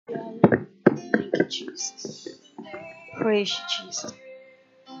Jesus. Praise you, Jesus.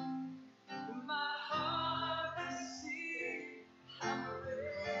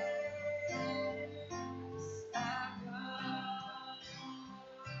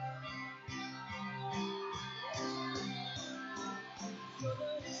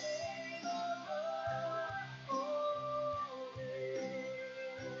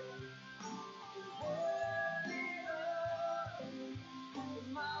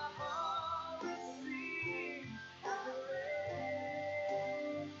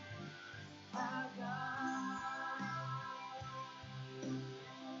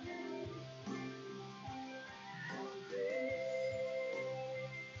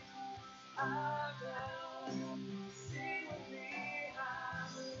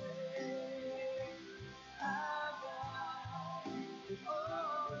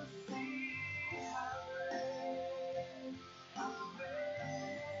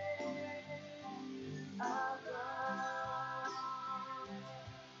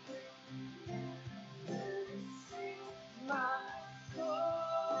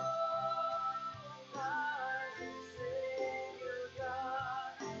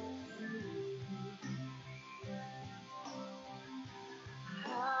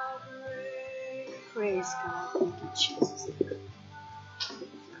 Praise God. Thank you, Jesus.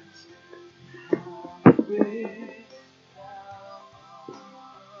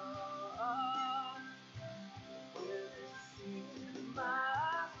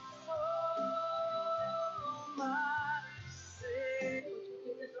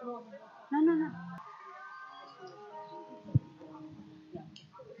 No.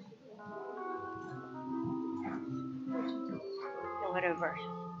 Whatever.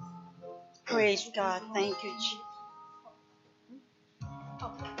 Praise God. Thank you, Jesus.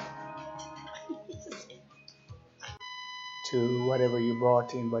 To whatever you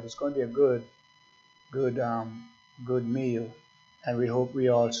brought in, but it's going to be a good meal, and we hope we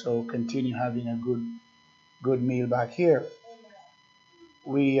also continue having a good meal back here.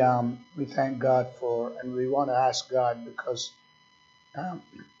 We thank God for, and we want to ask God because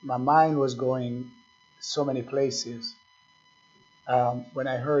my mind was going so many places when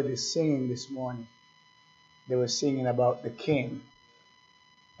I heard this singing this morning. They were singing about the King,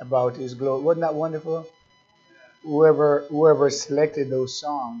 about His glory. Wasn't that wonderful? Whoever selected those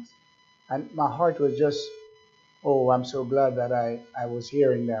songs, and my heart was just, oh, I'm so glad that I was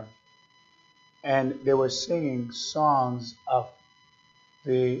hearing them. And they were singing songs of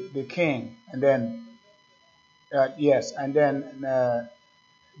the King, and then yes, and then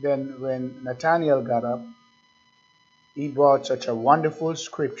when Nathaniel got up, he brought such a wonderful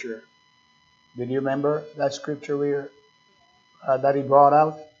scripture. Did you remember that scripture that he brought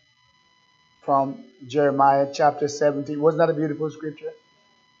out from Jeremiah chapter 17? Wasn't that a beautiful scripture?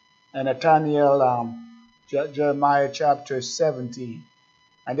 And Nathaniel, Jeremiah chapter 17.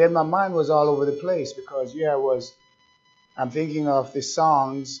 And then my mind was all over the place because I'm thinking of the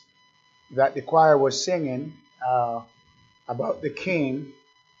songs that the choir was singing about the King.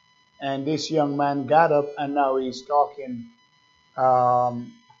 And this young man got up and now he's talking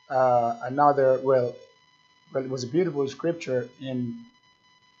it was a beautiful scripture in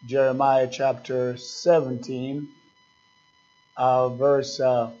Jeremiah chapter 17, where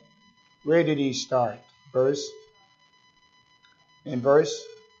did he start? Verse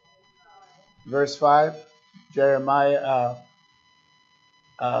 5, Jeremiah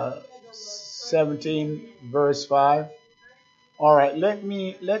 17, verse 5. All right,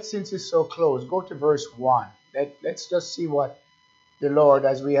 since it's so close, go to verse 1. Let's just see what the Lord,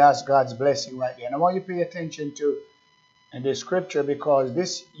 as we ask God's blessing right there. And I want you to pay attention to in the scripture because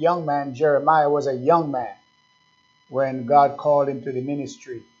this young man, Jeremiah, was a young man when God called him to the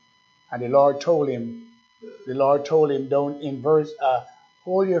ministry. And the Lord told him, don't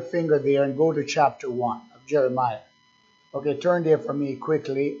hold your finger there and go to chapter 1 of Jeremiah. Okay, turn there for me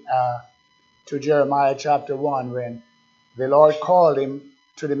quickly to Jeremiah chapter 1 when the Lord called him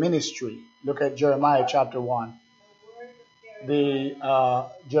to the ministry. Look at Jeremiah chapter 1.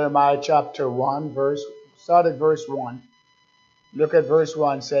 Jeremiah chapter 1, start at verse 1. Look at verse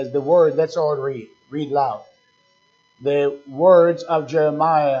 1, says, the word, let's all read loud. The words of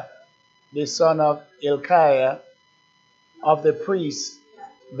Jeremiah, the son of Hilkiah, of the priests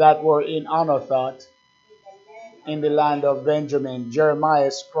that were in Anathoth, in the land of Benjamin.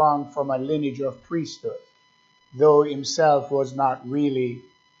 Jeremiah sprung from a lineage of priesthood, though himself was not really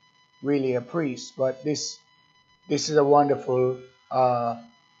a priest. But this is a wonderful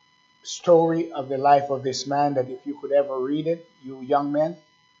story of the life of this man that if you could ever read it, you young men,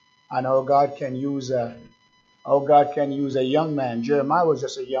 and how God can use a young man. Jeremiah was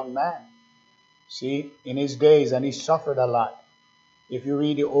just a young man. See, in his days, and he suffered a lot. If you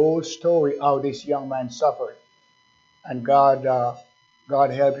read the old story, how this young man suffered, and God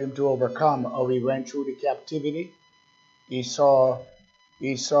helped him to overcome. How he went through the captivity. He saw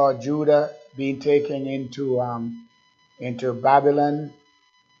Judah being taken into Babylon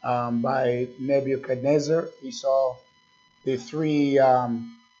by Nebuchadnezzar. He saw the three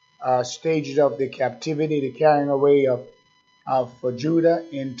stages of the captivity, the carrying away of Judah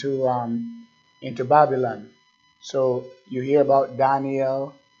into Babylon. So you hear about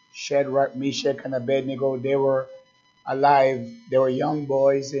Daniel, Shadrach, Meshach, and Abednego. They were alive. They were young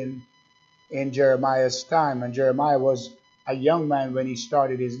boys in Jeremiah's time, and Jeremiah was a young man when he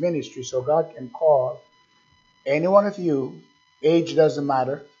started his ministry. So God can call any one of you. Age doesn't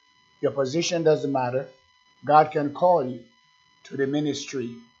matter. Your position doesn't matter. God can call you to the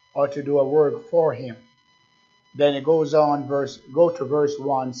ministry or to do a work for him. Then it goes on, go to verse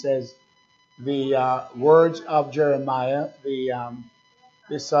 1, says, the words of Jeremiah,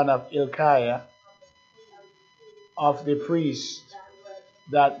 the son of Hilkiah, of the priests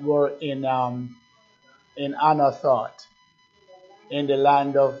that were in Anathoth, in the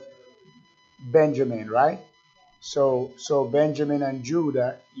land of Benjamin, right? So Benjamin and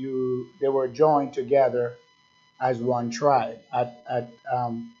Judah, they were joined together as one tribe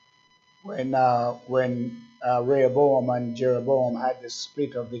when Rehoboam and Jeroboam had the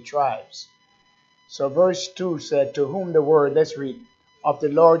split of the tribes. So verse 2 said, to whom the word, let's read, of the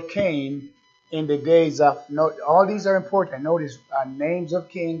Lord came in the days of, all these are important. Notice names of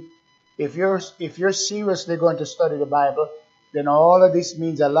king. If you're seriously going to study the Bible, then all of this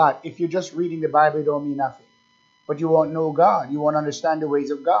means a lot. If you're just reading the Bible, it don't mean nothing. But you won't know God. You won't understand the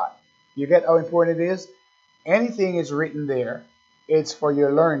ways of God. You get how important it is? Anything is written there. It's for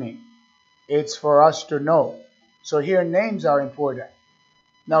your learning. It's for us to know. So here names are important.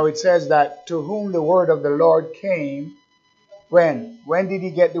 Now it says that to whom the word of the Lord came, when? When did he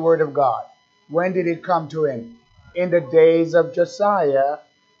get the word of God? When did it come to him? In the days of Josiah,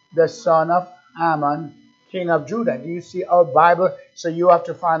 the son of Ammon, king of Judah. Do you see our Bible? So you have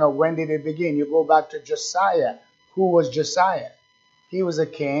to find out when did it begin. You go back to Josiah. Who was Josiah? He was a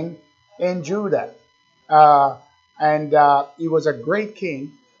king in Judah. And he was a great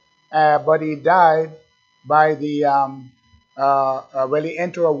king, but he died by the, he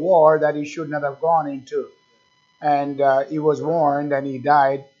entered a war that he should not have gone into. And he was warned and he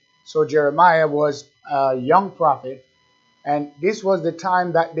died. So Jeremiah was a young prophet. And this was the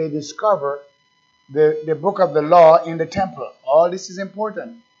time that they discovered the book of the law in the temple. All this is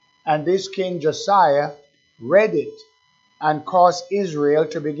important. And this King Josiah read it and caused Judah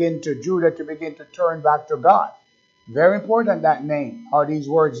to begin to turn back to God. Very important, that name, or these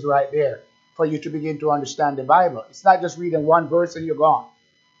words right there, for you to begin to understand the Bible. It's not just reading one verse and you're gone.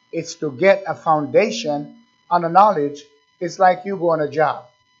 It's to get a foundation on the knowledge. It's like you go on a job.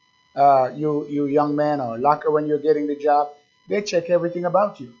 You young man or locker, when you're getting the job, they check everything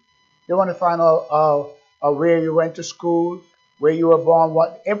about you. They want to find out where you went to school, where you were born,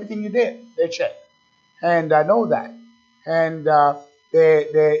 everything you did, they check. And I know that. And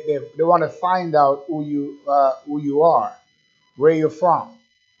they want to find out who you are, where you're from.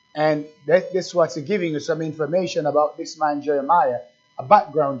 And this is what's giving you some information about this man Jeremiah, a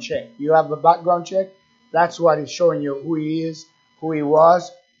background check. You have a background check? That's what is showing you who he is, who he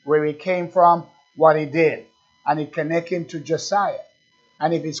was, where he came from, what he did. And it connect him to Josiah.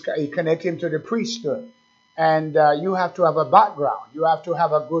 And if it connect him to the priesthood. And you have to have a background. You have to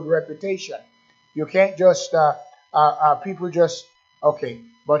have a good reputation. You can't just, people just, okay,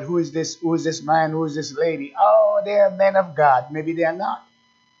 but who is this man, who is this lady? Oh, they are men of God. Maybe they are not.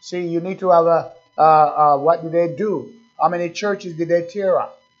 See, you need to have what did they do? How many churches did they tear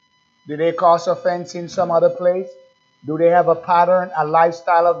up? Did they cause offense in some other place? Do they have a pattern, a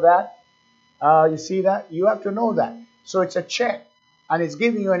lifestyle of that? You see that? You have to know that. So it's a check. And it's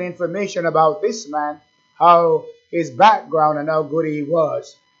giving you an information about this man, how his background and how good he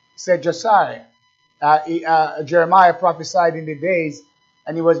was. It said Josiah. Jeremiah prophesied in the days,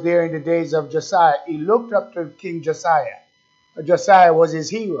 and he was there in the days of Josiah. He looked up to King Josiah. Josiah was his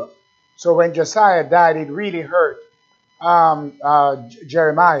hero. So when Josiah died, it really hurt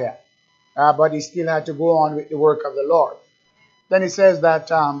Jeremiah. But he still had to go on with the work of the Lord. Then he says that,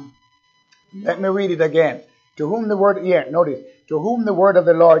 let me read it again. To whom the word, notice, to whom the word of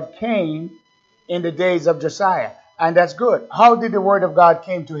the Lord came in the days of Josiah. And that's good. How did the word of God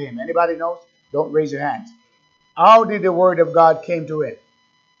came to him? Anybody knows? Don't raise your hands. How did the word of God came to him?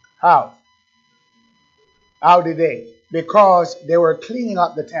 How? How did they? Because they were cleaning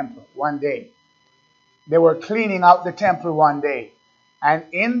up the temple one day. They were cleaning out the temple one day. And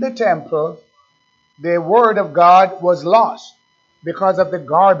in the temple, the Word of God was lost because of the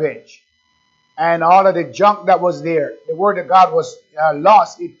garbage and all of the junk that was there. The Word of God was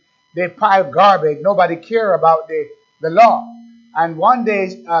lost. They piled garbage. Nobody cared about the law. And one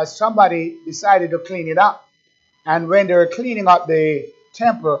day somebody decided to clean it up. And when they were cleaning up the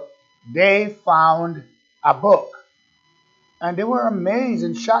temple, they found a book. And they were amazed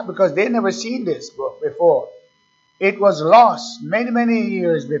and shocked because they'd never seen this book before. It was lost many, many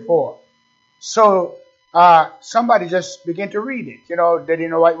years before. So somebody just began to read it. You know, they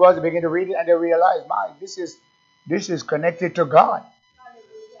didn't know what it was. They began to read it and they realized, my, this is connected to God.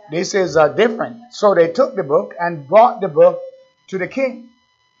 This is different. So they took the book and brought the book to the king.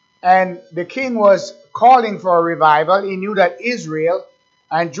 And the king was calling for a revival. He knew that Israel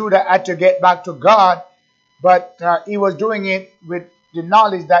and Judah had to get back to God, but he was doing it with the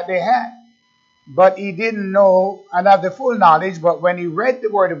knowledge that they had. But he didn't know and have the full knowledge. But when he read the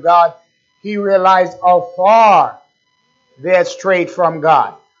Word of God, he realized how far they had strayed from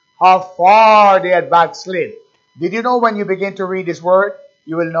God, how far they had backslid. Did you know when you begin to read this Word,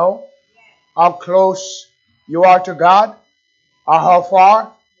 you will know how close you are to God, or how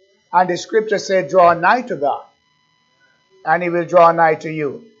far? And the scripture said, draw nigh to God, and he will draw nigh to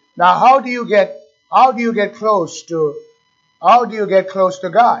you. Now, how do you get close to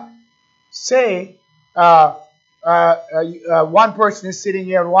God? Say, one person is sitting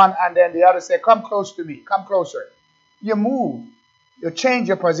here, and then the other say, come close to me, come closer. You move, you change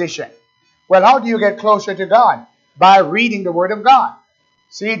your position. Well, how do you get closer to God? By reading the Word of God.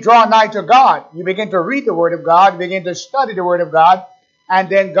 See, draw nigh to God. You begin to read the Word of God, begin to study the Word of God, and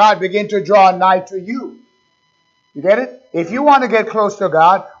then God begin to draw nigh to you. You get it? If you want to get close to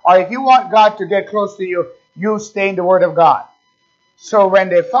God, or if you want God to get close to you, you stay in the Word of God. So when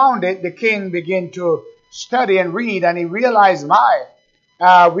they found it, the king began to study and read, and he realized,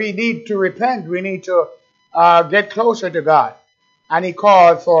 we need to repent. We need to get closer to God. And he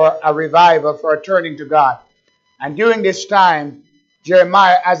called for a revival, for a turning to God. And during this time,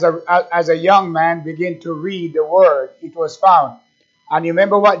 Jeremiah, as a young man, began to read the Word. It was found. And you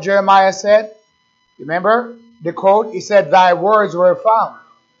remember what Jeremiah said? Remember the quote? He said, thy words were found.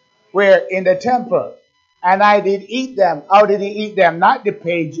 Where? In the temple. And I did eat them. How did he eat them? Not the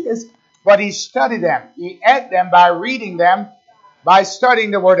pages, but he studied them. He ate them by reading them, by studying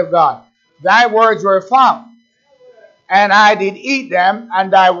the Word of God. Thy words were found. And I did eat them,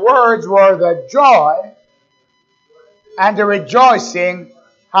 and thy words were the joy and the rejoicing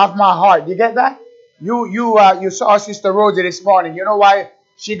of my heart. You get that? You saw Sister Rosie this morning. You know why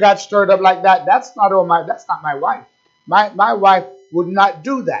she got stirred up like that? That's not my wife. My wife would not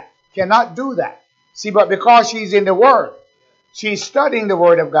do that. Cannot do that. See, but because she's in the Word, she's studying the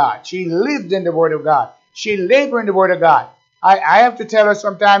Word of God. She lived in the Word of God. She labored in the Word of God. I have to tell her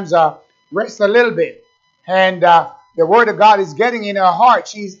sometimes, rest a little bit. And the Word of God is getting in her heart.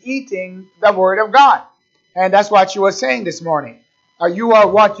 She's eating the Word of God. And that's what she was saying this morning. You are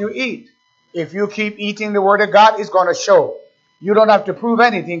what you eat. If you keep eating the Word of God, it's going to show. You don't have to prove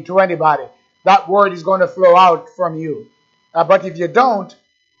anything to anybody. That Word is going to flow out from you. But if you don't,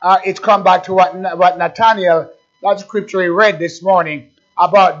 it's come back to what Nathaniel, that scripture he read this morning,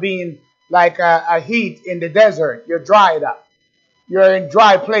 about being like a heat in the desert. You're dried up. You're in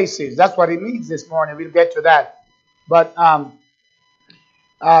dry places. That's what it means this morning. We'll get to that. But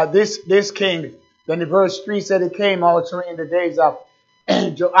this king, then the verse 3 said it came also in the days of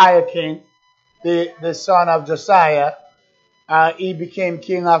Joiakim, the son of Josiah. He became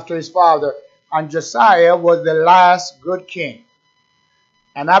king after his father. And Josiah was the last good king.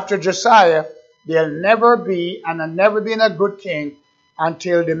 And after Josiah, there'll never be and there'll never been a good king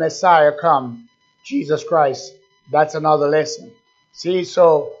until the Messiah come, Jesus Christ. That's another lesson. See,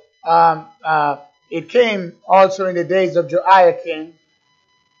 so it came also in the days of Joiakim,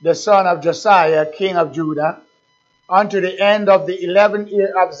 the son of Josiah, king of Judah, unto the end of the 11th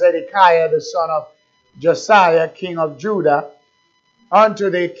year of Zedekiah, the son of Josiah, king of Judah, unto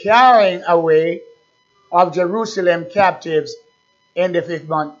the carrying away of Jerusalem captives in the 5th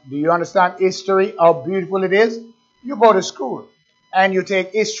month. Do you understand history, how beautiful it is? You go to school and you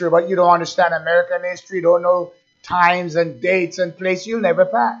take history, but you don't understand American history, you don't know times and dates and places, you'll never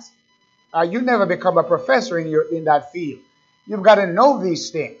pass. You never become a professor in that field. You've got to know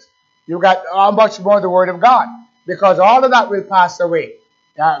these things. You've got how much more the Word of God, because all of that will pass away.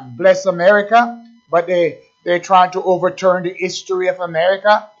 Bless America, but they're trying to overturn the history of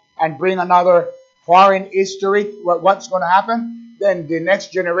America and bring another foreign history. What's going to happen? Then the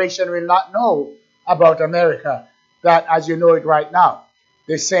next generation will not know about America, that as you know it right now.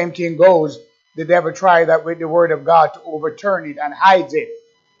 The same thing goes. The devil tried that with the Word of God to overturn it and hides it.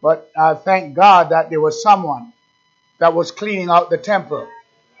 But thank God that there was someone that was cleaning out the temple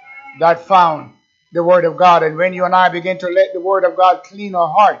that found the Word of God. And when you and I begin to let the Word of God clean our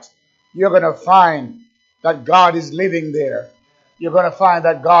hearts, you're going to find that God is living there. You're going to find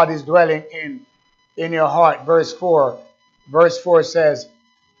that God is dwelling in your heart. Verse 4 says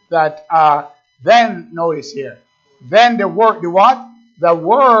that then, notice here, then the word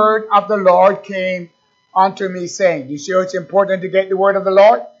of the Lord came unto me, saying, do you see how it's important to get the word of the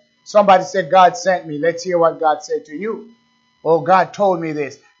Lord? Somebody said, God sent me. Let's hear what God said to you. Oh, God told me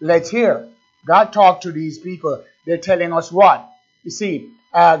this. Let's hear. God talked to these people. They're telling us what? You see,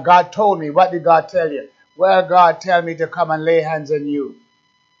 God told me. What did God tell you? Well, God tell me to come and lay hands on you.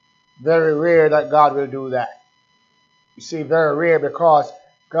 Very rare that God will do that. You see, very rare, because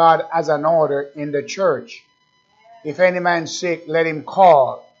God has an order in the church. If any man sick, let him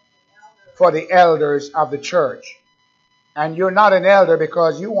call for the elders of the church. And you're not an elder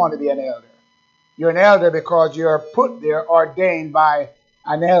because you want to be an elder. You're an elder because you're put there, ordained by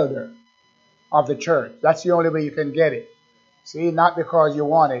an elder of the church. That's the only way you can get it. See, not because you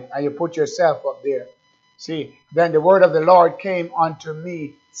want it and you put yourself up there. See, then the word of the Lord came unto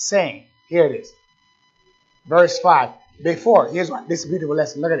me, saying, here it is. Verse 5. Before, here's what, this beautiful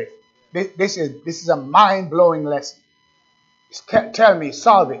lesson. Look at it. This is a mind-blowing lesson. Tell me,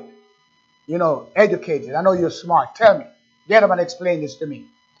 solve it. You know, educate it. I know you're smart. Tell me. Get up and explain this to me.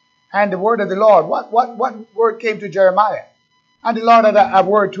 And the word of the Lord, what word came to Jeremiah? And the Lord had a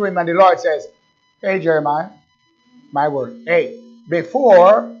word to him, and the Lord says, hey, Jeremiah, my word. Hey,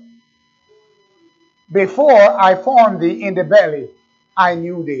 before I formed thee in the belly, I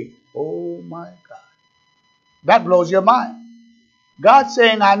knew thee. Oh my God. That blows your mind. God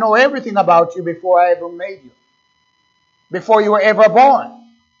saying, I know everything about you before I ever made you. Before you were ever born.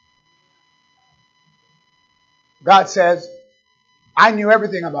 God says, I knew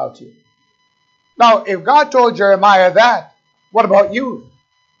everything about you. Now, if God told Jeremiah that, what about you?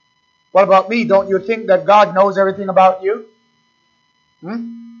 What about me? Don't you think that God knows everything about you?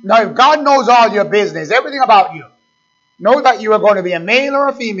 Now, if God knows all your business, everything about you, know that you are going to be a male or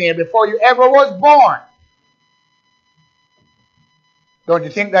a female before you ever was born. Don't you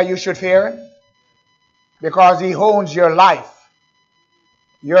think that you should fear Him? Because He owns your life.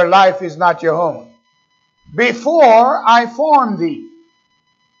 Your life is not your own. Before I formed thee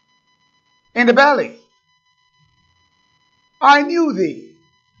in the belly, I knew thee.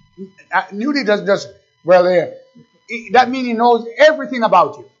 Knew thee doesn't just, that means He knows everything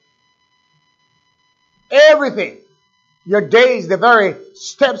about you. Everything. Your days, the very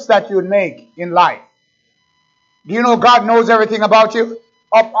steps that you make in life. Do you know God knows everything about you?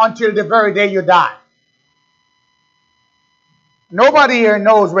 Up until the very day you die. Nobody here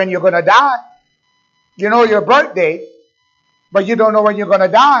knows when you're going to die. You know your birthday, but you don't know when you're going to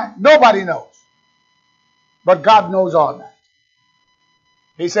die. Nobody knows. But God knows all that.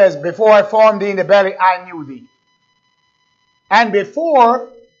 He says, before I formed thee in the belly, I knew thee. And before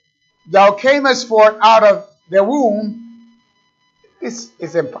thou camest forth out of the womb,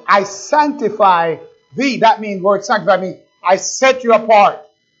 I sanctify thee. That means, word sanctify means I set you apart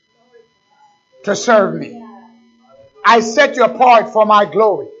to serve me. I set you apart for my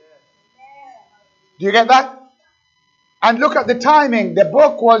glory. Do you get that? And look at the timing. The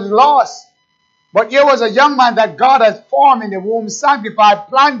book was lost. But here was a young man that God has formed in the womb, sanctified,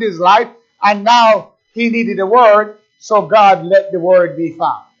 planned his life, and now he needed a word, so God let the word be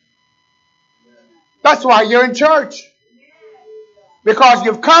found. That's why you're in church. Because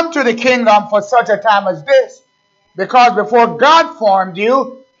you've come to the kingdom for such a time as this. Because before God formed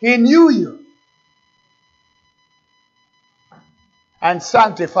you, He knew you. And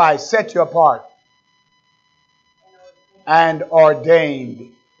sanctified, set you apart, and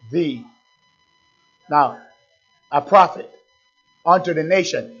ordained thee. Now, a prophet unto the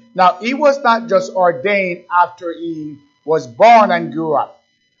nation. Now, he was not just ordained after he was born and grew up.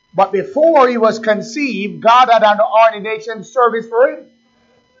 But before he was conceived, God had an ordination service for him.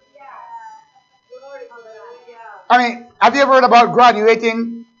 I mean, have you ever heard about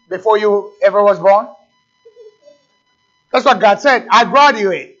graduating before you ever was born? That's what God said. I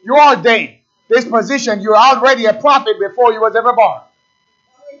graduate. You ordained this position. You're already a prophet before you was ever born.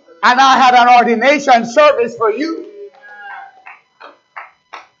 And I had an ordination service for you.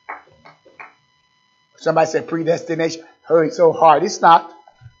 Somebody said predestination. Oh, it's so hard. It's not.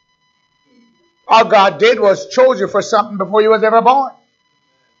 All God did was chose you for something before you was ever born.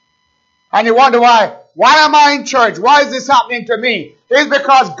 And you wonder why. Why am I in church? Why is this happening to me? It's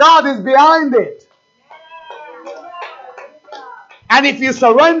because God is behind it. And if you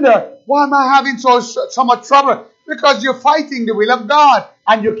surrender, why am I having so much trouble? Because you're fighting the will of God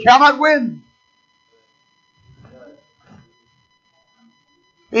and you cannot win.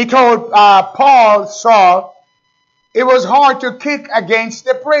 He told Saul, it was hard to kick against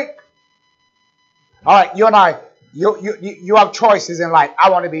the prick. All right, you and I, you have choices in life. I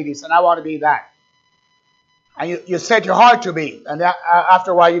want to be this and I want to be that. And you set your heart to be. And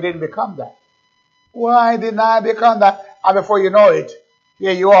after a while, you didn't become that. Why didn't I become that? And before you know it,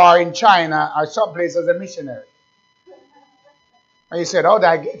 here you are in China or someplace as a missionary. And you said, how did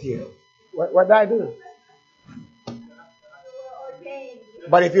I get here? What did I do?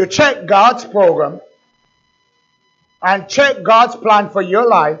 But if you check God's program and check God's plan for your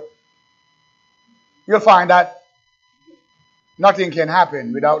life, you'll find that nothing can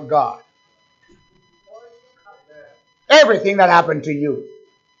happen without God. Everything that happened to you.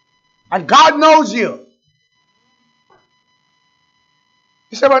 And God knows you.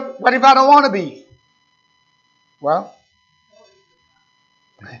 You say, but what if I don't want to be? Well,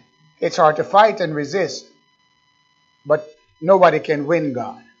 it's hard to fight and resist. But nobody can win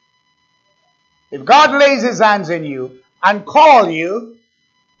God. If God lays his hands on you and call you,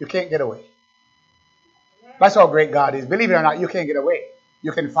 you can't get away. That's how great God is. Believe it or not, you can't get away.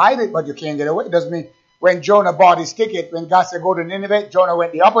 You can fight it, but you can't get away. It doesn't mean when Jonah bought his ticket, when God said go to Nineveh, Jonah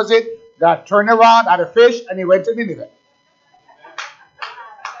went the opposite. God turned around, had a fish, and he went to Nineveh.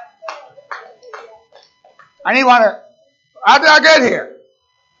 And he wondered, how did I get here?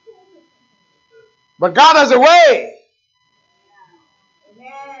 But God has a way.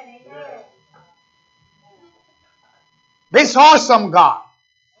 This awesome God,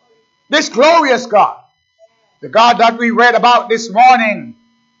 this glorious God, the God that we read about this morning,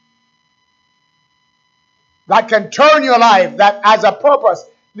 that can turn your life, that has a purpose.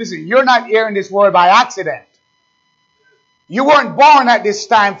 Listen, you're not here in this world by accident. You weren't born at this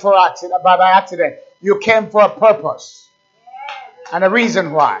time by accident. You came for a purpose and a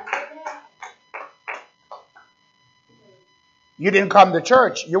reason why. You didn't come to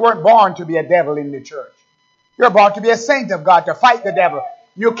church. You weren't born to be a devil in the church. You're born to be a saint of God, to fight the devil.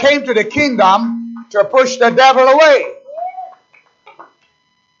 You came to the kingdom to push the devil away.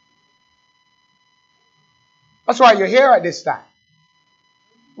 That's why you're here at this time.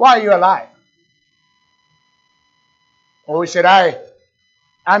 Why are you alive? Or we said,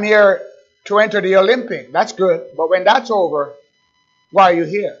 I'm here to enter the Olympic. That's good. But when that's over, why are you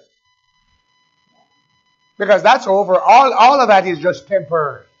here? Because that's over. All of that is just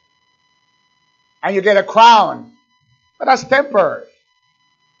temporary. And you get a crown. But that's temporary.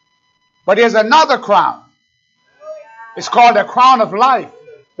 But there's another crown. It's called the crown of life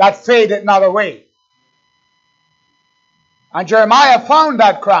that fadeth not away. And Jeremiah found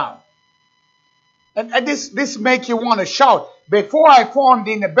that crown. And this make you want to shout. Before I formed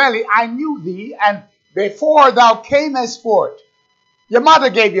in the belly, I knew thee. And before thou camest forth, your mother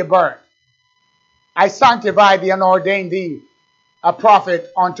gave you birth. I sanctified thee and ordained thee a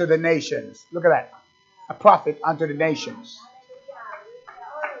prophet unto the nations. Look at that. A prophet unto the nations.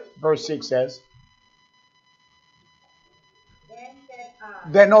 Verse 6 says.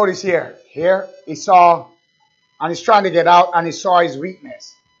 Then notice here. Here he saw, and he's trying to get out, and he saw his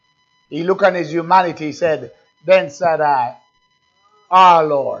weakness. He looked on his humanity. He said, then said I, our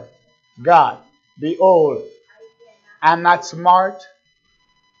Lord, God, behold, I'm not smart.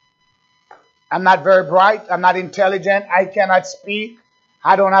 I'm not very bright. I'm not intelligent. I cannot speak.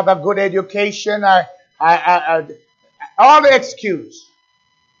 I don't have a good education. All the excuse.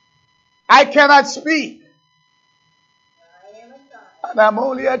 I cannot speak. And I'm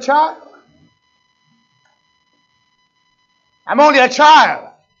only a child. I'm only a child.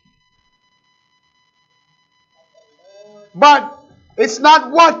 But it's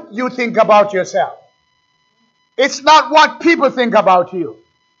not what you think about yourself. It's not what people think about you.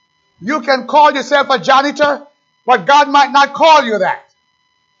 You can call yourself a janitor, but God might not call you that.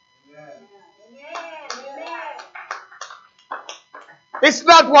 It's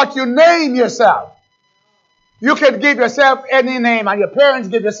not what you name yourself. You can give yourself any name, and your parents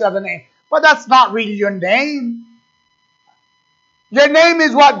give yourself a name, but that's not really your name. Your name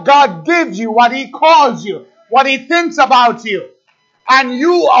is what God gives you, what He calls you, what He thinks about you. And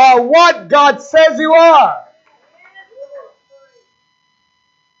you are what God says you are.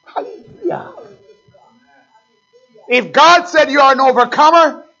 Hallelujah. If God said you are an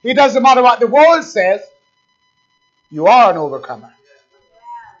overcomer, it doesn't matter what the world says. You are an overcomer.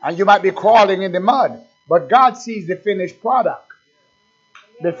 And you might be crawling in the mud, but God sees the finished product.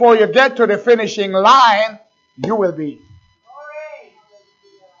 Before you get to the finishing line, you will be.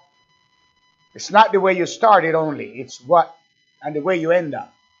 It's not the way you started only. It's what and the way you end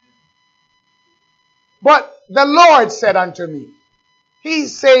up. But the Lord said unto me,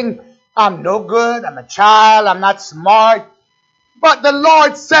 he's saying, I'm no good, I'm a child, I'm not smart. But the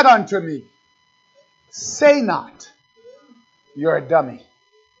Lord said unto me, say not, you're a dummy.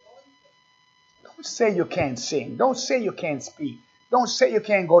 Don't say you can't sing. Don't say you can't speak. Don't say you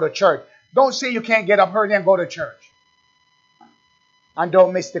can't go to church. Don't say you can't get up early and go to church. And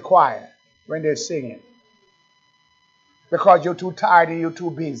don't miss the choir when they're singing. Because you're too tired and you're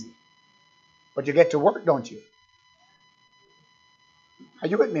too busy. But you get to work, don't you? Are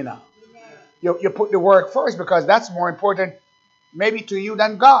you with me now? You put the work first because that's more important maybe to you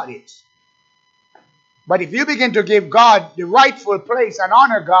than God is. But if you begin to give God the rightful place and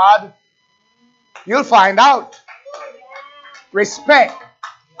honor God, you'll find out respect,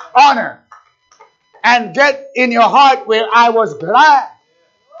 honor, and get in your heart where I was glad.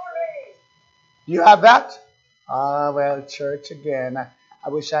 You have that? Ah, well, church again. I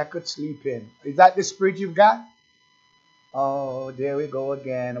wish I could sleep in. Is that the spirit you've got? Oh, there we go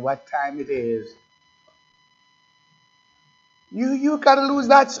again. What time it is? You got to lose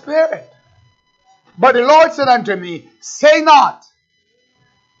that spirit. But the Lord said unto me, say not.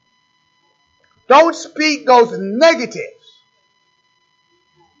 Don't speak those negatives.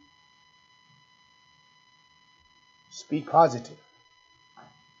 Speak positive.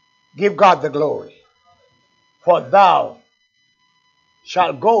 Give God the glory. For thou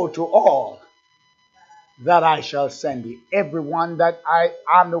shalt go to all that I shall send thee. Everyone that I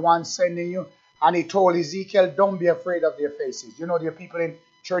am the one sending you. And he told Ezekiel, don't be afraid of their faces. You know, there are people in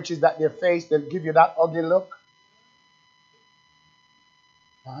churches that their face, they'll give you that ugly look.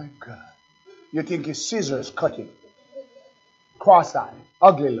 My God. You think it's scissors cutting. Cross-eyed.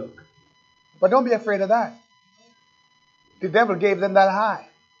 Ugly look. But don't be afraid of that. The devil gave them that high.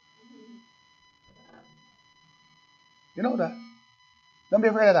 You know that. Don't be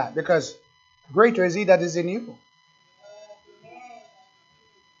afraid of that. Because greater is he that is in you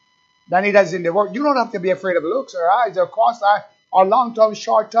than he that is in the world. You don't have to be afraid of looks or eyes or cross-eye or long tongues,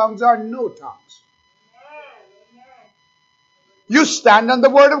 short tongues, or no tongues. You stand on the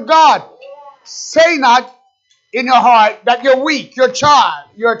word of God. Say not in your heart that you're weak, you're a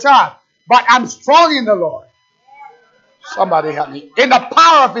child. But I'm strong in the Lord. Somebody help me. In the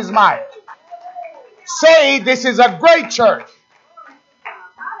power of his might. Say this is a great church.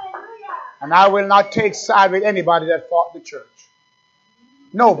 And I will not take side with anybody that fought the church.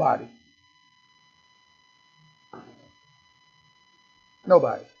 Nobody.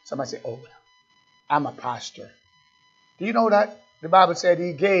 Nobody. Somebody say, oh, well, I'm a pastor. Do you know that? The Bible said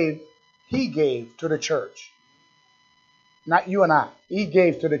he gave to the church. Not you and I. He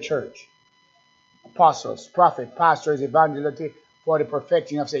gave to the church. Apostles, prophets, pastors, evangelists, for the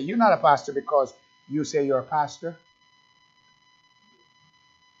perfecting of say, you're not a pastor because you say you're a pastor.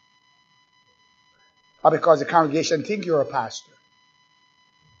 Or because the congregation think you're a pastor.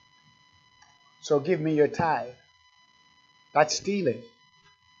 So give me your tithe. That's stealing.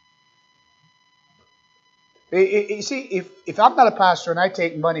 You see, if I'm not a pastor and I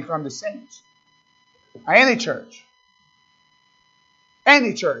take money from the saints, or any church,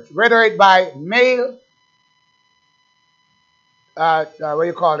 whether it by mail,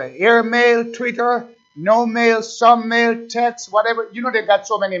 air mail, Twitter, no mail, some mail, text, whatever. You know they've got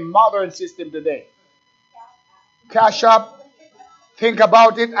so many modern systems today. Cash up, think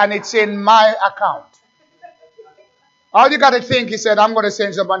about it, and it's in my account. All you got to think, he said, I'm going to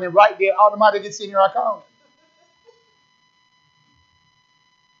send some money right there, automatically it's in your account.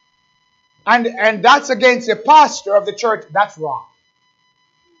 And that's against the pastor of the church. That's wrong.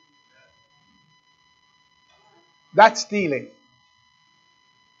 That's stealing.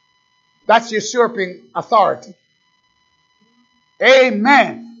 That's usurping authority.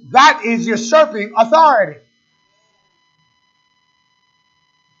 Amen. That is usurping authority.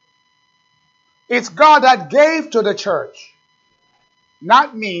 It's God that gave to the church.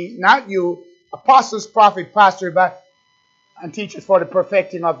 Not me, not you, apostles, prophet, pastor, and teachers for the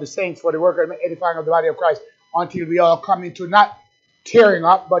perfecting of the saints, for the work of edifying of the body of Christ, until we all come into not tearing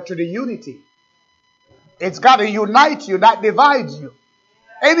up, but to the unity. It's got to unite you, not divide you.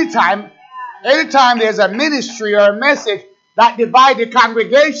 Anytime there's a ministry or a message that divides the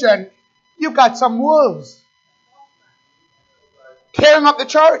congregation, you've got some wolves tearing up the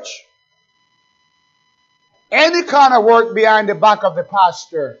church. Any kind of work behind the back of the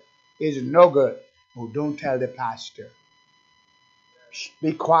pastor is no good. Oh, don't tell the pastor. Shh,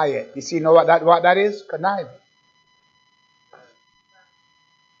 be quiet. You see, know what that is? Conniving.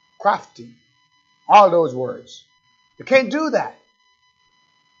 Crafty. All those words. You can't do that.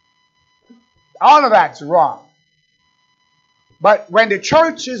 All of that's wrong. But when the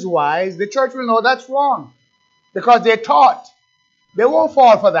church is wise, the church will know that's wrong. Because they're taught. They won't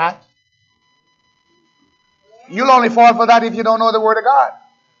fall for that. You'll only fall for that if you don't know the Word of God.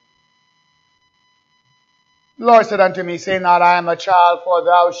 The Lord said unto me, say not, I am a child, for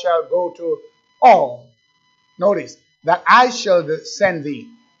thou shalt go to all. Notice, that I shall send thee,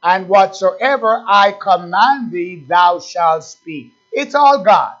 and whatsoever I command thee, thou shalt speak. It's all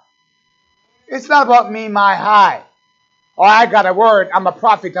God. It's not about me, my high. Or I got a word, I'm a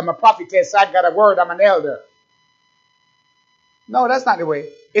prophet, I'm a prophetess, I got a word, I'm an elder. No, that's not the way.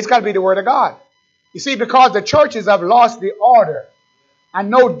 It's got to be the Word of God. You see, because the churches have lost the order and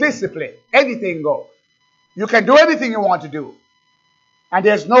no discipline, anything goes. You can do anything you want to do. And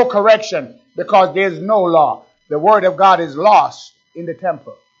there's no correction because there's no law. The Word of God is lost in the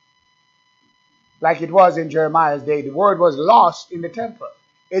temple. Like it was in Jeremiah's day. The Word was lost in the temple.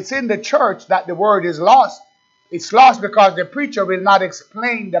 It's in the church that the Word is lost. It's lost because the preacher will not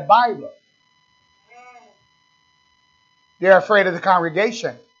explain the Bible. They're afraid of the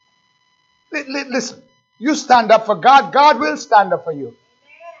congregation. Listen, you stand up for God, God will stand up for you.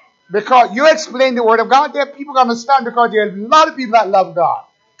 Because you explain the Word of God, there are people going to stand because there are a lot of people that love God.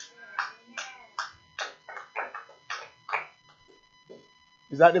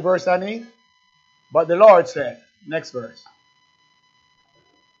 Is that the verse I need? But the Lord said, next verse.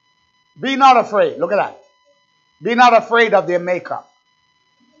 Be not afraid. Look at that. Be not afraid of their makeup,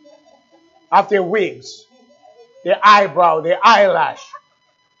 of their wigs, their eyebrow, their eyelash,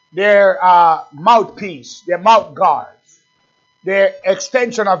 their mouthpiece, their mouth guards, their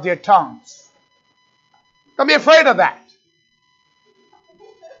extension of their tongues. Don't be afraid of that.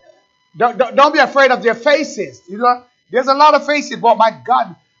 Don't be afraid of their faces. You know, there's a lot of faces, but my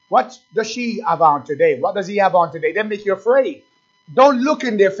God, what does she have on today? What does he have on today? They make you afraid. Don't look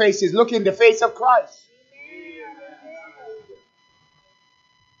in their faces. Look in the face of Christ.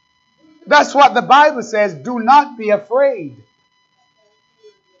 That's what the Bible says. Do not be afraid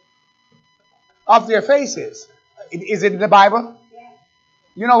of their faces. Is it in the Bible?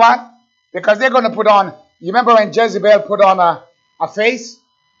 You know what? Because they're going to put on, you remember when Jezebel put on a face?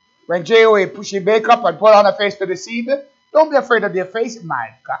 When Jehoiada she make up and put on a face to deceive them? Don't be afraid of their face.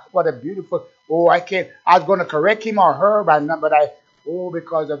 My God, what a beautiful, I was going to correct him or her,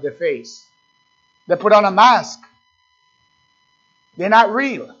 because of the face. They put on a mask. They're not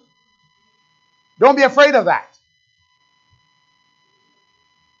real. Don't be afraid of that.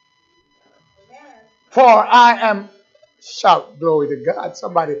 For I am, shout, glory to God.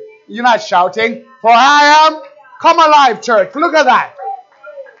 Somebody, you're not shouting. For I am, come alive, church. Look at that.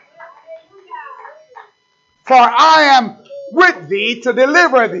 For I am with thee to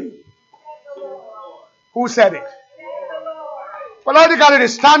deliver thee. Who said it? Well, all you got to do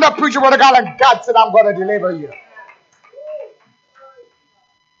is stand up, preach the word of God, and God said, I'm going to deliver you.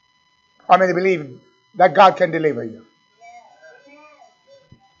 How many believe that God can deliver you?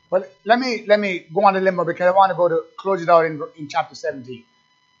 Well, let me go on a limb because I want to go to close it out in chapter 17.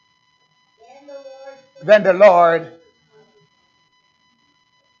 Then the Lord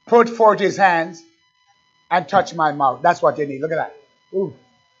put forth his hands and touched my mouth. That's what they need. Look at that. Ooh.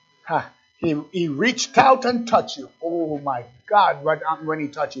 Ha. He reached out and touched you. Oh my God, when he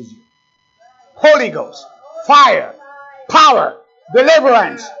touches you. Holy Ghost, fire, power,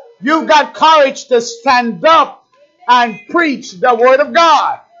 deliverance. You've got courage to stand up and preach the word of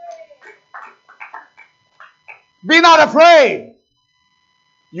God. Be not afraid.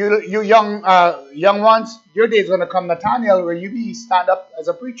 You young ones, your day is going to come, Nathaniel, where you stand up as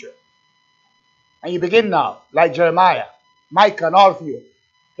a preacher. And you begin now, like Jeremiah, Micah, and all of you.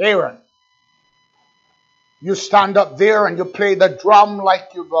 Aaron. You stand up there and you play the drum like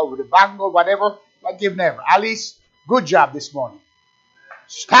you go with the bango, whatever. Like you've never. Alice, good job this morning.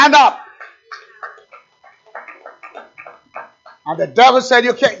 Stand up. And the devil said,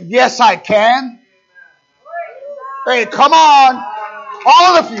 you can't. Yes, I can. Hey, come on.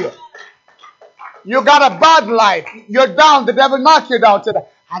 All of you. You got a bad life. You're down. The devil knocked you down today.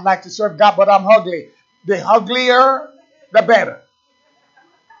 I'd like to serve God, but I'm ugly. The uglier, the better.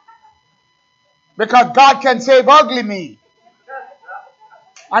 Because God can save ugly me.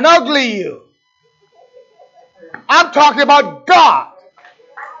 And ugly you. I'm talking about God.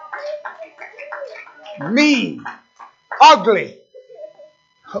 Mean. Ugly.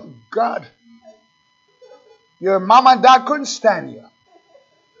 Oh God. Your mom and dad couldn't stand you.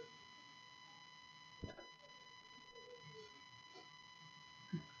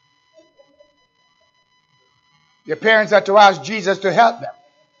 Your parents had to ask Jesus to help them.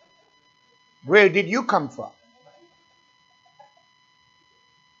 Where did you come from?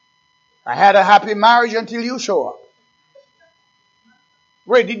 I had a happy marriage until you show up.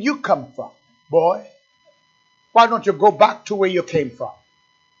 Where did you come from, boy? Why don't you go back to where you came from?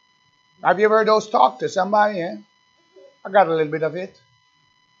 Have you ever heard those talk to somebody? Eh? I got a little bit of it.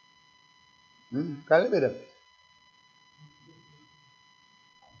 Got a little bit of it.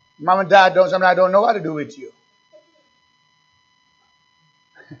 Mom and dad sometimes don't know what to do with you.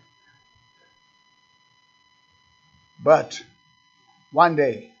 But one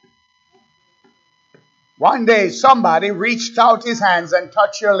day somebody reached out his hands and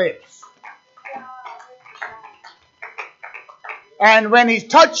touched your lips. And when he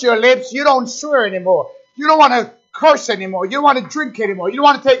touched your lips, you don't swear anymore. You don't want to curse anymore. You don't want to drink anymore. You don't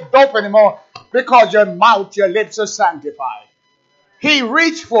want to take dope anymore because your mouth, your lips are sanctified. He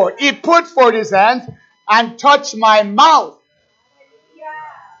reached forth. He put forth his hands and touched my mouth.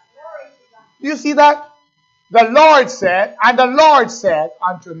 Do you see that? The Lord said, and the Lord said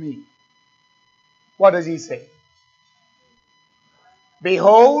unto me. What does he say?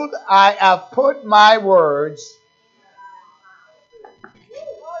 Behold, I have put my words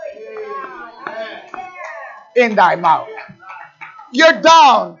in thy mouth. You're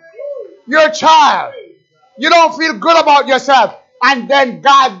down. You're a child. You don't feel good about yourself. And then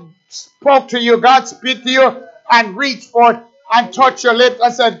God spoke to you. God speak to you and reached forth and touched your lips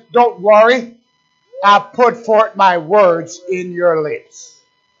and said, don't worry. I put forth my words in your lips.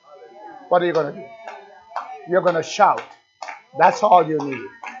 What are you going to do? You're going to shout. That's all you need.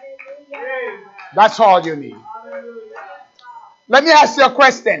 That's all you need. Let me ask you a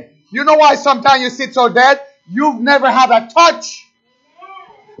question. You know why sometimes you sit so dead? You've never had a touch.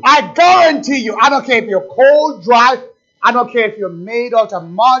 I guarantee you, I don't care if you're cold, dry, I don't care if you're made out of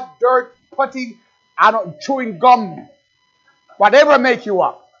mud, dirt, putty, chewing gum, whatever make you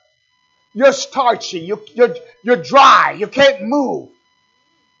up. You're starchy, you're dry, you can't move.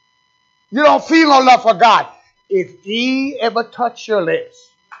 You don't feel no love for God. If he ever touch your lips,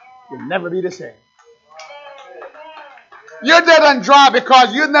 you'll never be the same. You're dead and dry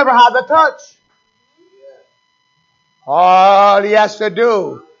because you never had the touch. All he has to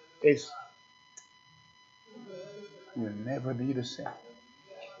do is you'll never be the same.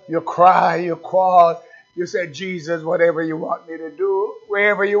 You cry, you crawl, you say, Jesus, whatever you want me to do,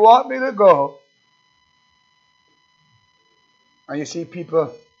 wherever you want me to go. And you see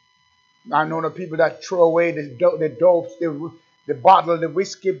people, I know the people that throw away the dopes, the bottle, the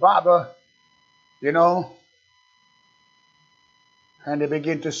whiskey bottle, you know, and they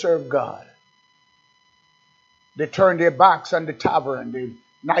begin to serve God. They turn their backs on the tavern, the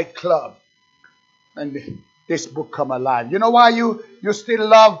nightclub, and this book come alive. You know why you still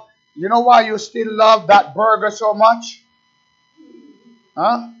love? You know why you still love that burger so much?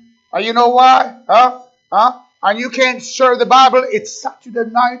 Huh? And you know why? Huh? And you can't serve the Bible. It's Saturday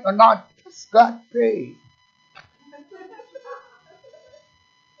night or not. Just got paid.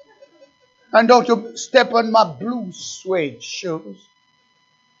 And don't you step on my blue suede shoes.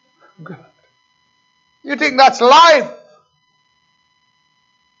 God. You think that's life?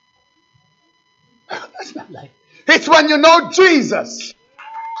 That's not life. It's when you know Jesus.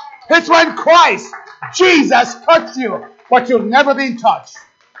 It's when Christ, Jesus, touched you, but you've never been touched.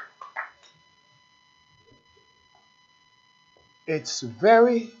 It's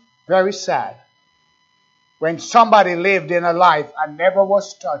very, very sad when somebody lived in a life and never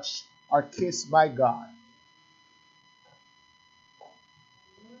was touched or kissed by God.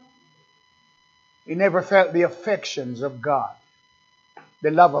 He never felt the affections of God,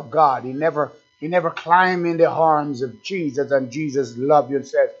 the love of God. He never climbed in the arms of Jesus and Jesus loved you and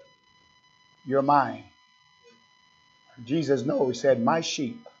said, you're mine. Jesus knows. He said, my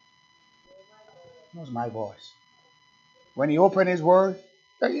sheep knows my voice. When he opened his word,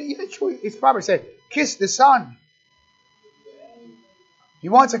 he's probably said, kiss the Son. He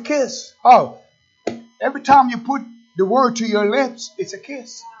wants a kiss. Oh, every time you put the word to your lips, it's a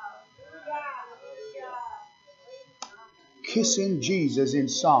kiss. Kissing Jesus in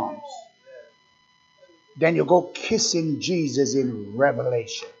Psalms. Then you go kissing Jesus in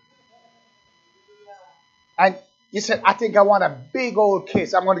Revelation. And you said, I think I want a big old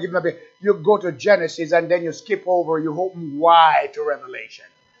kiss. I'm going to give him a big. You go to Genesis and then you skip over. You open wide to Revelation.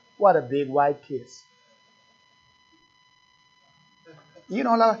 What a big wide kiss. You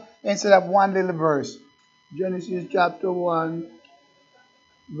know, instead of one little verse. Genesis chapter 1,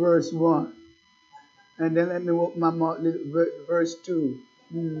 verse 1. And then let me open my mouth, verse 2.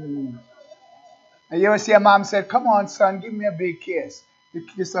 And you ever see a mom said, come on, son, give me a big kiss.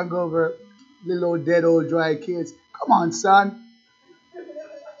 The son go over, little old dead old dry kiss. Come on, son.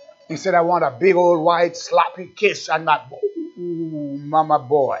 He said, I want a big old white sloppy kiss on my mama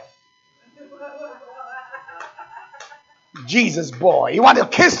boy. Jesus boy. You want to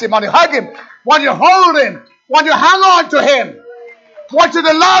kiss him, want to hug him, want to hold him, want to hang on to him, want you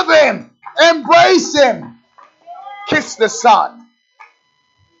to love him, embrace him, kiss the Son.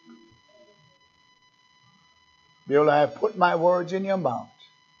 Behold, I have put my words in your mouth.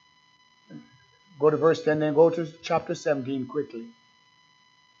 Go to verse 10, then go to chapter 17 quickly.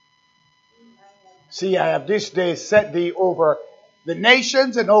 See, I have this day set thee over the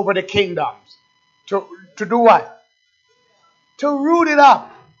nations and over the kingdoms. To do what? To root it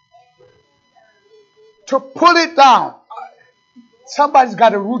up. To pull it down. Somebody's got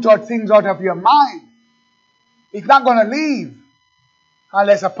to root out things out of your mind. It's not going to leave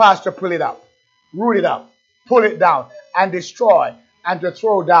unless a pastor pull it up. Root it up. Pull it down. And destroy. And to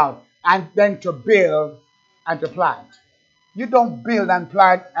throw down. And then to build and to plant. You don't build and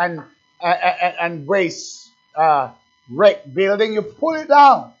plant and waste wreck building. You pull it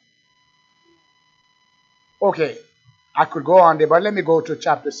down. Okay, I could go on there, but let me go to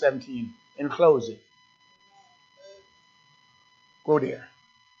chapter 17 in closing. Go there.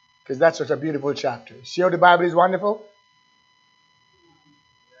 Because that's such a beautiful chapter. See how the Bible is wonderful?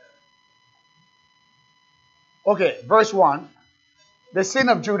 Okay, verse 1. The sin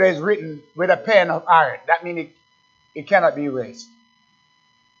of Judah is written with a pen of iron. That means it cannot be erased.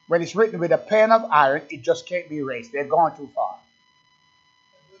 When it's written with a pen of iron, it just can't be erased. They've gone too far.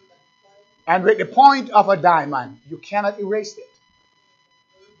 And with the point of a diamond, you cannot erase it.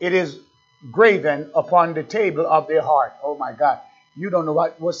 It is graven upon the table of their heart. Oh my God. You don't know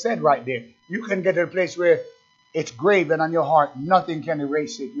what was said right there. You can get to a place where it's graven on your heart. Nothing can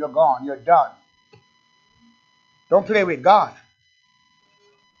erase it. You're gone. You're done. Don't play with God.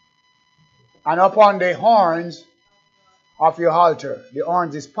 And upon the horns of your altar. The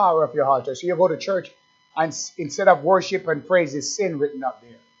horns is power of your altar. So you go to church and instead of worship and praise is sin written up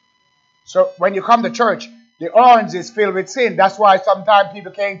there. So when you come to church, the horns is filled with sin. That's why sometimes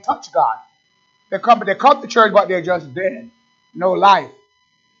people can't touch God. They come to church, but they're just dead. No life.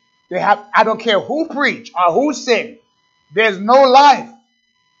 I don't care who preach or who sing. There's no life.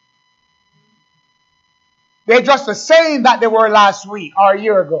 They're just the same that they were last week or a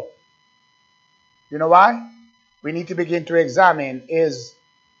year ago. You know why? We need to begin to examine, is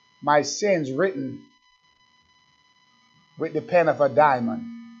my sins written with the pen of a diamond?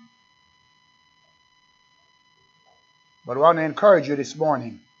 But I want to encourage you this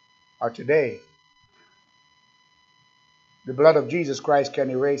morning or today. The blood of Jesus Christ can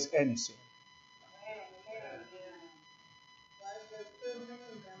erase any sin.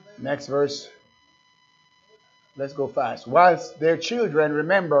 Next verse. Let's go fast. Whilst their children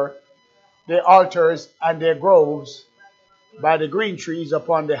remember their altars and their groves by the green trees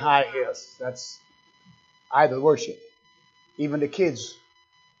upon the high hills. That's idol worship. Even the kids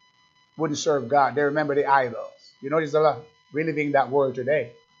wouldn't serve God. They remember the idols. You notice a lot. We're living in that world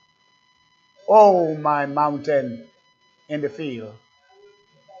today. Oh, my mountain in the field,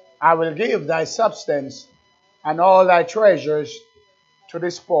 I will give thy substance and all thy treasures to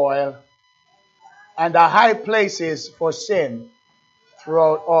the spoil, and the high places for sin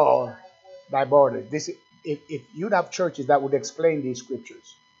throughout all thy borders. If you'd have churches that would explain these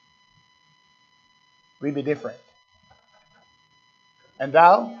scriptures, we'd be different. And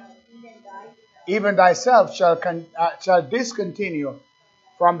thou, even thyself, shall discontinue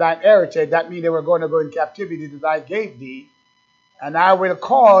from thine heritage. That means they were going to go in captivity that I gave thee, and I will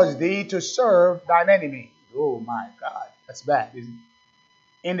cause thee to serve thine enemy. Oh my God, that's bad, isn't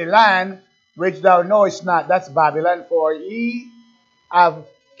it? In the land which thou knowest not, that's Babylon, for ye have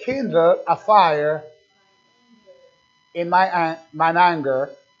kindled a fire in mine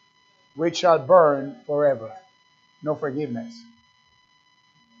anger, which shall burn forever. No forgiveness.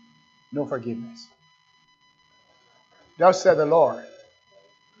 No forgiveness. Thus said the Lord.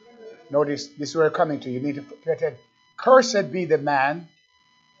 Notice, this is where I'm coming to. You need to pay attention. Cursed be the man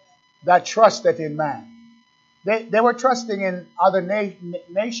that trusteth in man. They were trusting in other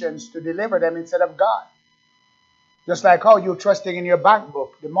nations to deliver them instead of God. Just like how you're trusting in your bank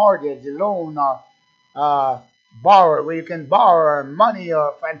book, the mortgage, the loan, or borrow, where you can borrow money,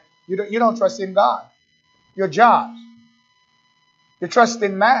 or you don't trust in God. Your jobs. You trust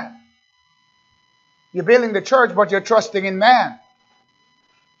in man. You're building the church, but you're trusting in man.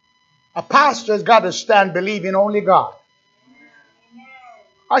 A pastor has got to stand believing only God.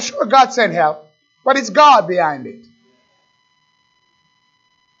 I'm sure God sent help, but it's God behind it.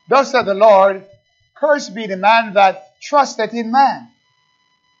 Thus said the Lord, cursed be the man that trusteth in man,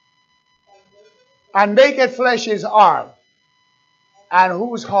 and maketh flesh his arm, and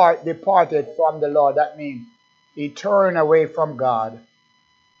whose heart departed from the Lord. That means he turned away from God,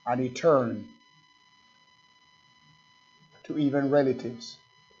 and he turned to even relatives.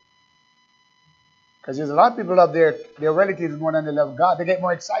 Because there's a lot of people up there, their relatives more than they love God. They get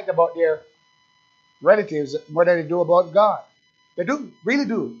more excited about their relatives more than they do about God. They do, really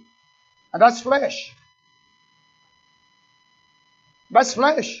do. And that's flesh. That's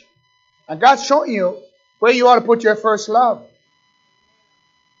flesh. And God's showing you where you ought to put your first love.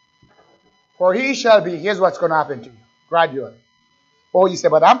 For he shall be, here's what's going to happen to you gradually. Oh, you say,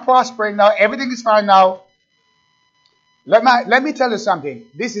 but I'm prospering now. Everything is fine now. Let me tell you something.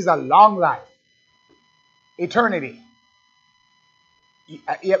 This is a long life. Eternity.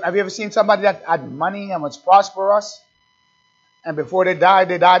 Have you ever seen somebody that had money and was prosperous? And before they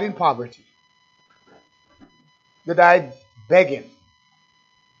died in poverty. They died begging.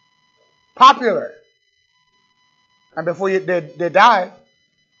 Popular. And before they die,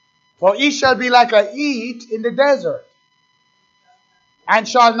 for he shall be like a heat in the desert, and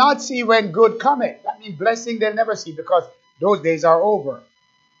shall not see when good cometh. That means blessing they'll never see, because those days are over.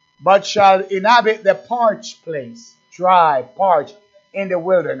 But shall inhabit the parched place, dry, parched, in the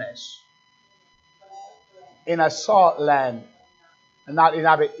wilderness, in a salt land, and not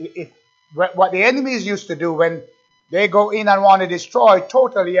inhabit. What the enemies used to do when they go in and want to destroy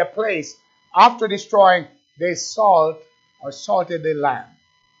totally a place, after destroying, they salted the land.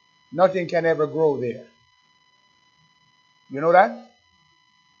 Nothing can ever grow there. You know that?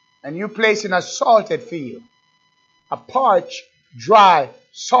 And you place in a salted field, a parched, dry,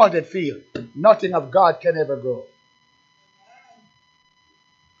 salted field, nothing of God can ever grow.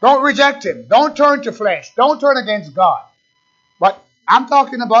 Don't reject him. Don't turn to flesh. Don't turn against God. But I'm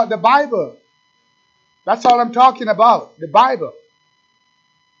talking about the Bible. That's all I'm talking about. The Bible.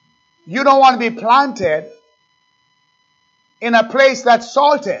 You don't want to be planted in a place that's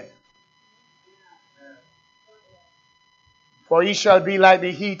salted. For he shall be like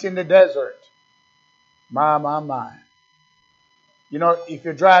the heat in the desert. My. You know, if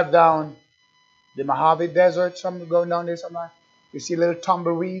you drive down the Mojave Desert, something going down there somewhere, you see little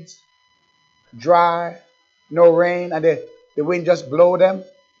tumbleweeds, dry, no rain, and the wind just blow them.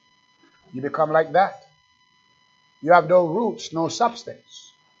 You become like that. You have no roots, no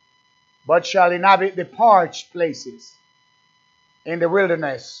substance. But shall inhabit the parched places, in the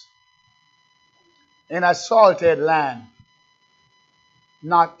wilderness, in a salted land,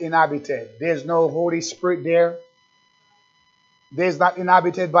 not inhabited. There's no Holy Spirit there. There's not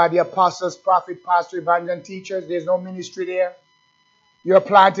inhabited by the apostles, prophet, pastor, evangelist, teachers. There's no ministry there. You're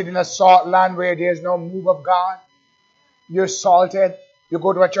planted in a salt land where there's no move of God. You're salted. You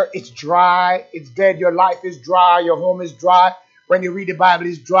go to a church, it's dry, it's dead. Your life is dry, your home is dry. When you read the Bible,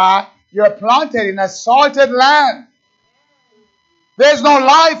 it's dry. You're planted in a salted land. There's no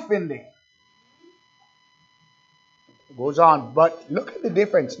life in there. It goes on, but look at the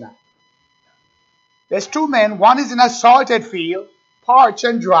difference now. There's two men. One is in a salted field, parched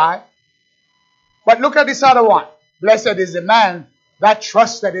and dry. But look at this other one. Blessed is the man that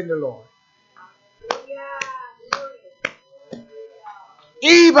trusted in the Lord.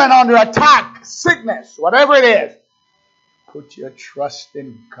 Even under attack, sickness, whatever it is, put your trust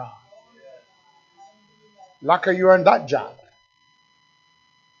in God. Lucky you're in that job.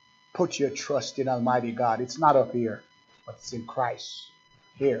 Put your trust in Almighty God. It's not up here, but it's in Christ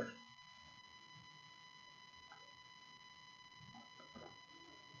here.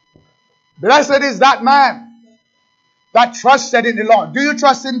 Blessed is that man that trusted in the Lord. Do you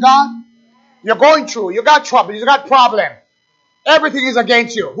trust in God? You're going through. You got trouble. You got problem. Everything is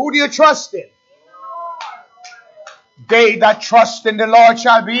against you. Who do you trust in? They that trust in the Lord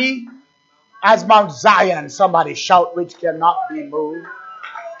shall be as Mount Zion. Somebody shout, which cannot be moved.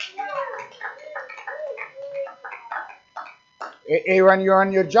 Aaron, you're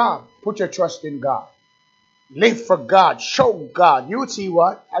on your job. Put your trust in God. Live for God. Show God. You would see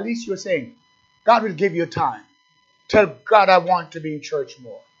what? At least you're saying, God will give you time. Tell God, I want to be in church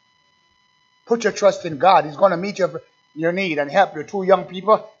more. Put your trust in God. He's going to meet your need and help you. Two young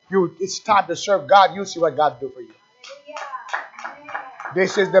people, it's time to serve God. You see what God do for you.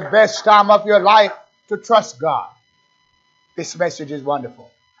 This is the best time of your life to trust God. This message is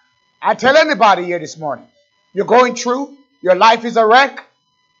wonderful. I tell anybody here this morning, you're going through, your life is a wreck.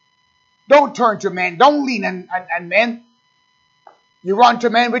 Don't turn to men. Don't lean on men. You run to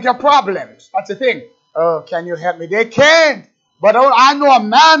men with your problems. That's the thing. Oh, can you help me? They can't. But I know a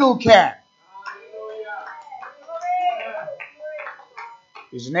man who can.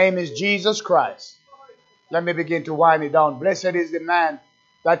 His name is Jesus Christ. Let me begin to wind it down. Blessed is the man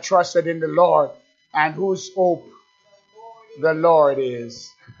that trusted in the Lord and whose hope the Lord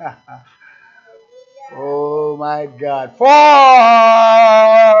is. Oh my God. For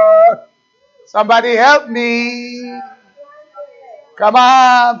somebody help me. Come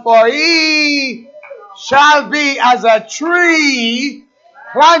on, for he shall be as a tree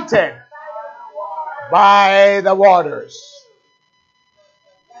planted by the waters.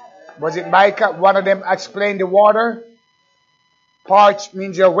 Was it Micah? One of them explained the water. Parched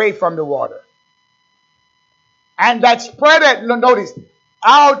means you're away from the water. And that spreadeth, notice,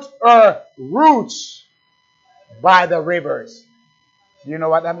 out her roots by the rivers. Do you know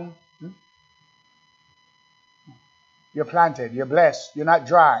what that means? You're planted, you're blessed, you're not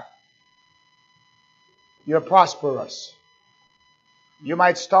dry. You're prosperous. You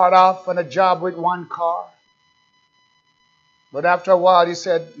might start off on a job with one car. But after a while you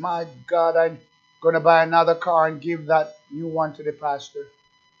said, my God, I'm going to buy another car and give that new one to the pastor.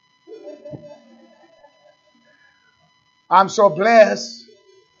 I'm so blessed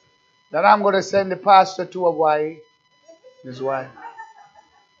that I'm going to send the pastor to Hawaii. His wife.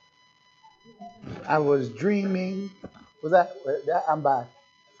 I was dreaming. Was that? I'm back.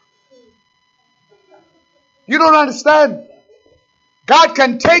 You don't understand. God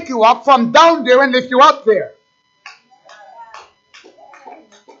can take you up from down there and lift you up there.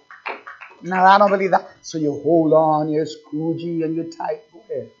 No, I don't believe that. So you hold on, you're Scroogey and you're tight.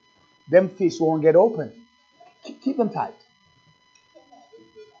 Okay. Them fists won't get open. Keep them tight.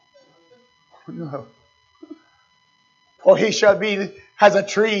 No. For he shall be as a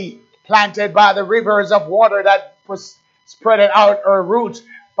tree planted by the rivers of water that spreadeth out her roots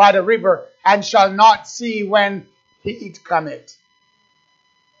by the river, and shall not see when heat cometh.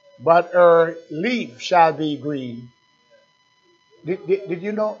 But her leaf shall be green. Did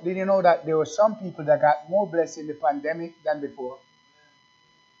you know that there were some people that got more blessed in the pandemic than before?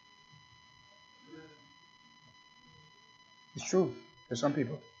 It's true. There's some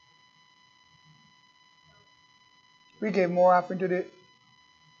people. We gave more offering to the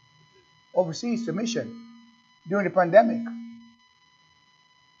overseas to mission during the pandemic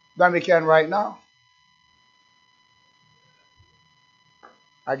than we can right now.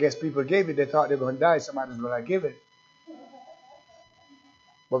 I guess people gave it. They thought they were going to die. Somebody's going to give it.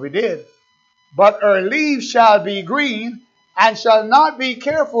 But we did. But her leaves shall be green, and shall not be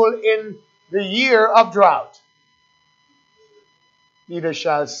careful in the year of drought. Neither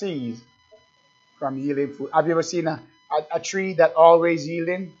shall cease from yielding fruit. Have you ever seen a tree that always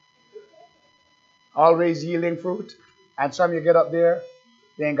yielding? Always yielding fruit? And some you get up there,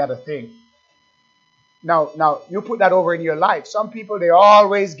 they ain't got a thing. Now, you put that over in your life. Some people, they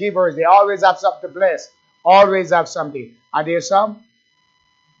always givers. They always have something to bless. Always have something. And there's some,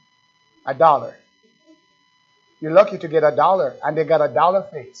 $1. You're lucky to get $1, and they got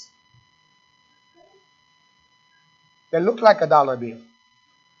 $1 face. They look like $1 bill.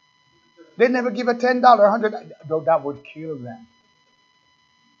 They never give a $10, $100. Though that would kill them.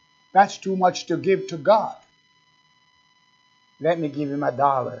 That's too much to give to God. Let me give him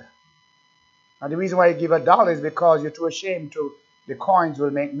 $1. And the reason why you give $1 is because you're too ashamed to. The coins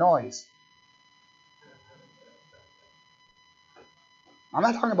will make noise. I'm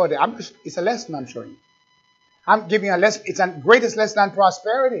not talking about it. It's a lesson I'm showing you. I'm giving you a lesson. It's the greatest lesson on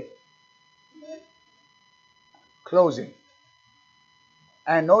prosperity. Closing.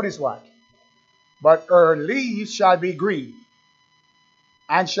 And notice what? But her leaves shall be green,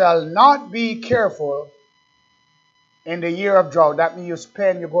 and shall not be careful in the year of drought. That means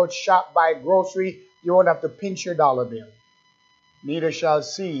you go shop, buy grocery, you won't have to pinch your dollar bill. Neither shall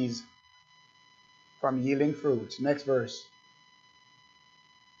cease from yielding fruits. Next verse.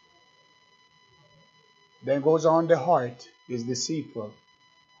 Then goes on, the heart is deceitful.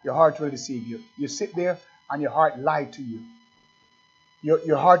 Your heart will deceive you. You sit there and your heart lied to you.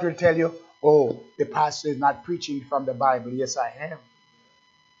 Your heart will tell you, oh, the pastor is not preaching from the Bible. Yes, I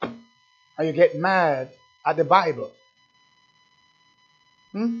am. And you get mad at the Bible.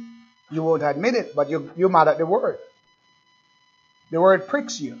 You won't admit it, but you're mad at the word. The word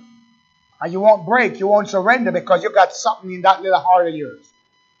pricks you. And you won't break, you won't surrender because you got something in that little heart of yours.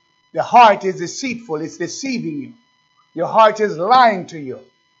 The heart is deceitful, it's deceiving you. Your heart is lying to you.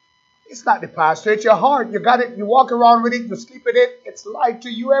 It's not the pastor, it's your heart. You got it, you walk around with it, you sleep with it, it's lied to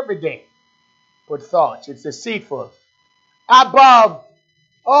you every day. With thoughts, it's deceitful. Above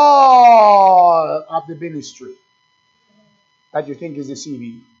all of the ministry that you think is deceiving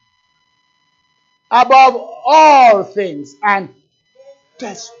you. Above all things, and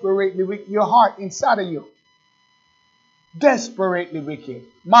desperately wicked, your heart inside of you. Desperately wicked.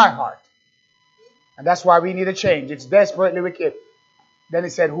 My heart. And that's why we need a change. It's desperately wicked. Then he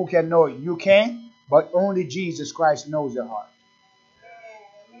said, who can know it? You can, but only Jesus Christ knows your heart.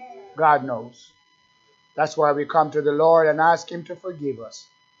 God knows. That's why we come to the Lord and ask him to forgive us.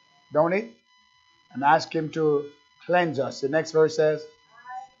 Don't it? And ask him to cleanse us. The next verse says,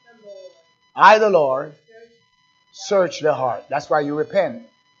 I, the Lord, search the heart. That's why you repent.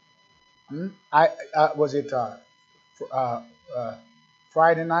 Was it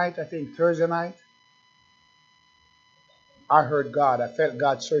Friday night? I think Thursday night. I heard God. I felt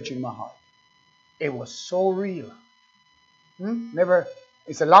God searching my heart. It was so real. Never.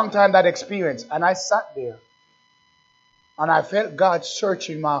 It's a long time that experience, and I sat there, and I felt God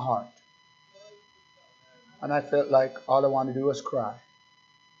searching my heart, and I felt like all I wanted to do was cry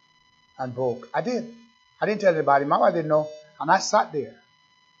and broke. I did. I didn't tell anybody. Mama didn't know, and I sat there.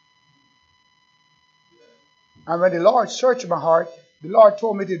 And when the Lord searched my heart, the Lord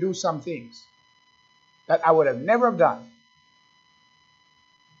told me to do some things that I would have never have done.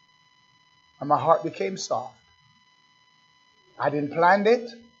 And my heart became soft. I didn't plan it.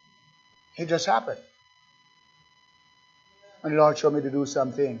 It just happened. And the Lord showed me to do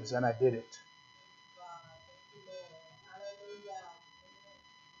some things, and I did it.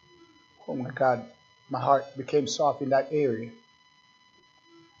 Oh my God, my heart became soft in that area.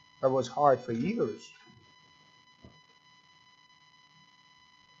 That was hard for years.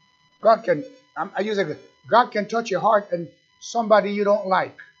 God can, I use it, God can touch your heart and somebody you don't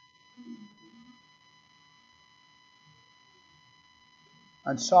like.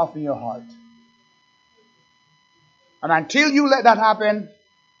 And soften your heart. And until you let that happen,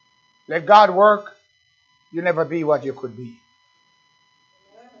 let God work, you'll never be what you could be.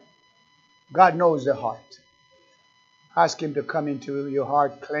 God knows the heart. Ask Him to come into your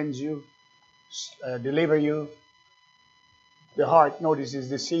heart, cleanse you, deliver you. The heart, notice, is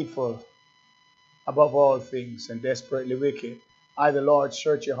deceitful above all things and desperately wicked. I, the Lord,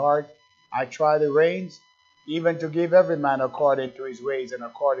 search your heart. I try the reins, even to give every man according to his ways and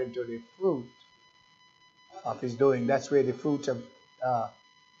according to the fruit of his doing. That's where the fruit of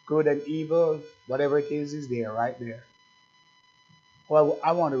good and evil, whatever it is there, right there. Well,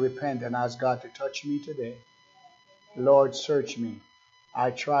 I want to repent and ask God to touch me today. Lord, search me.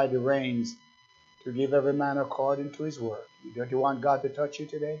 I try the reins to give every man according to his work. Don't you want God to touch you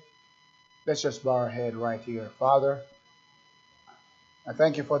today? Let's just bow our head right here. Father, I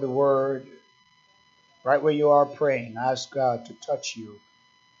thank you for the word. Right where you are praying, ask God to touch you.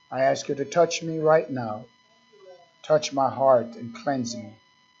 I ask you to touch me right now. Touch my heart and cleanse me.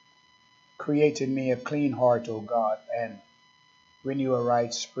 Create in me a clean heart, O God, and renew a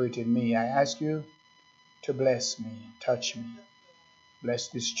right spirit in me. I ask you to bless me, touch me. Bless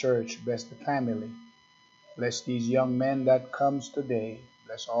this church, bless the family. Bless these young men that comes today.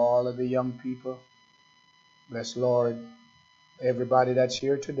 Bless all of the young people. Bless, Lord, everybody that's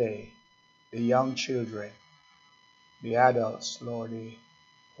here today. The young children, the adults, Lord, the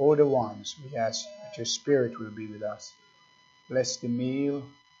older ones. We ask that your spirit will be with us. Bless the meal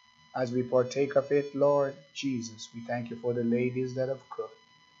as we partake of it, Lord Jesus. We thank you for the ladies that have cooked.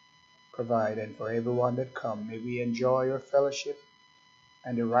 Provide, and for everyone that come. May we enjoy your fellowship,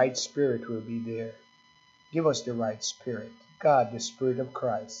 and the right spirit will be there. Give us the right spirit. God, the Spirit of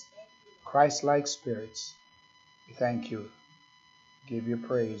Christ. Christ-like spirits. We thank you. Give you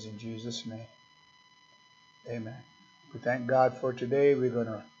praise in Jesus' name. Amen. We thank God for today. We're going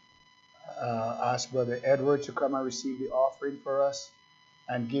to ask Brother Edward to come and receive the offering for us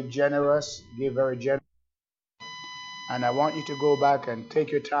and give very generous. And I want you to go back and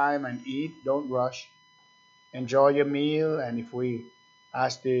take your time and eat. Don't rush. Enjoy your meal. And if we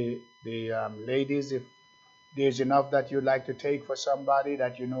ask the ladies if there's enough that you'd like to take for somebody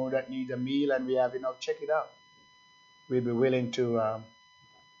that you know that needs a meal and we have enough, check it out. We'd be willing to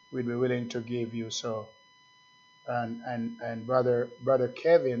give you so. And brother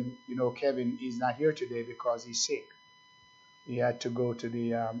Kevin, Kevin is not here today because he's sick. He had to go to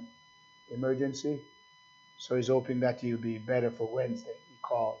the emergency, so he's hoping that he'll be better for Wednesday. He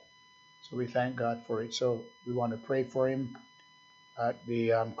called, so we thank God for it. So we want to pray for him at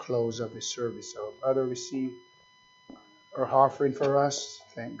the close of the service. So brother, receive our offering for us.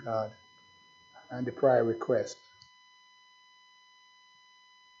 Thank God, and the prayer request.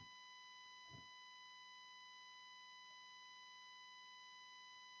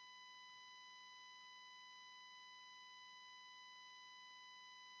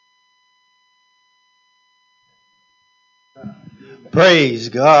 Praise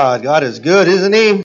God. God is good, isn't He?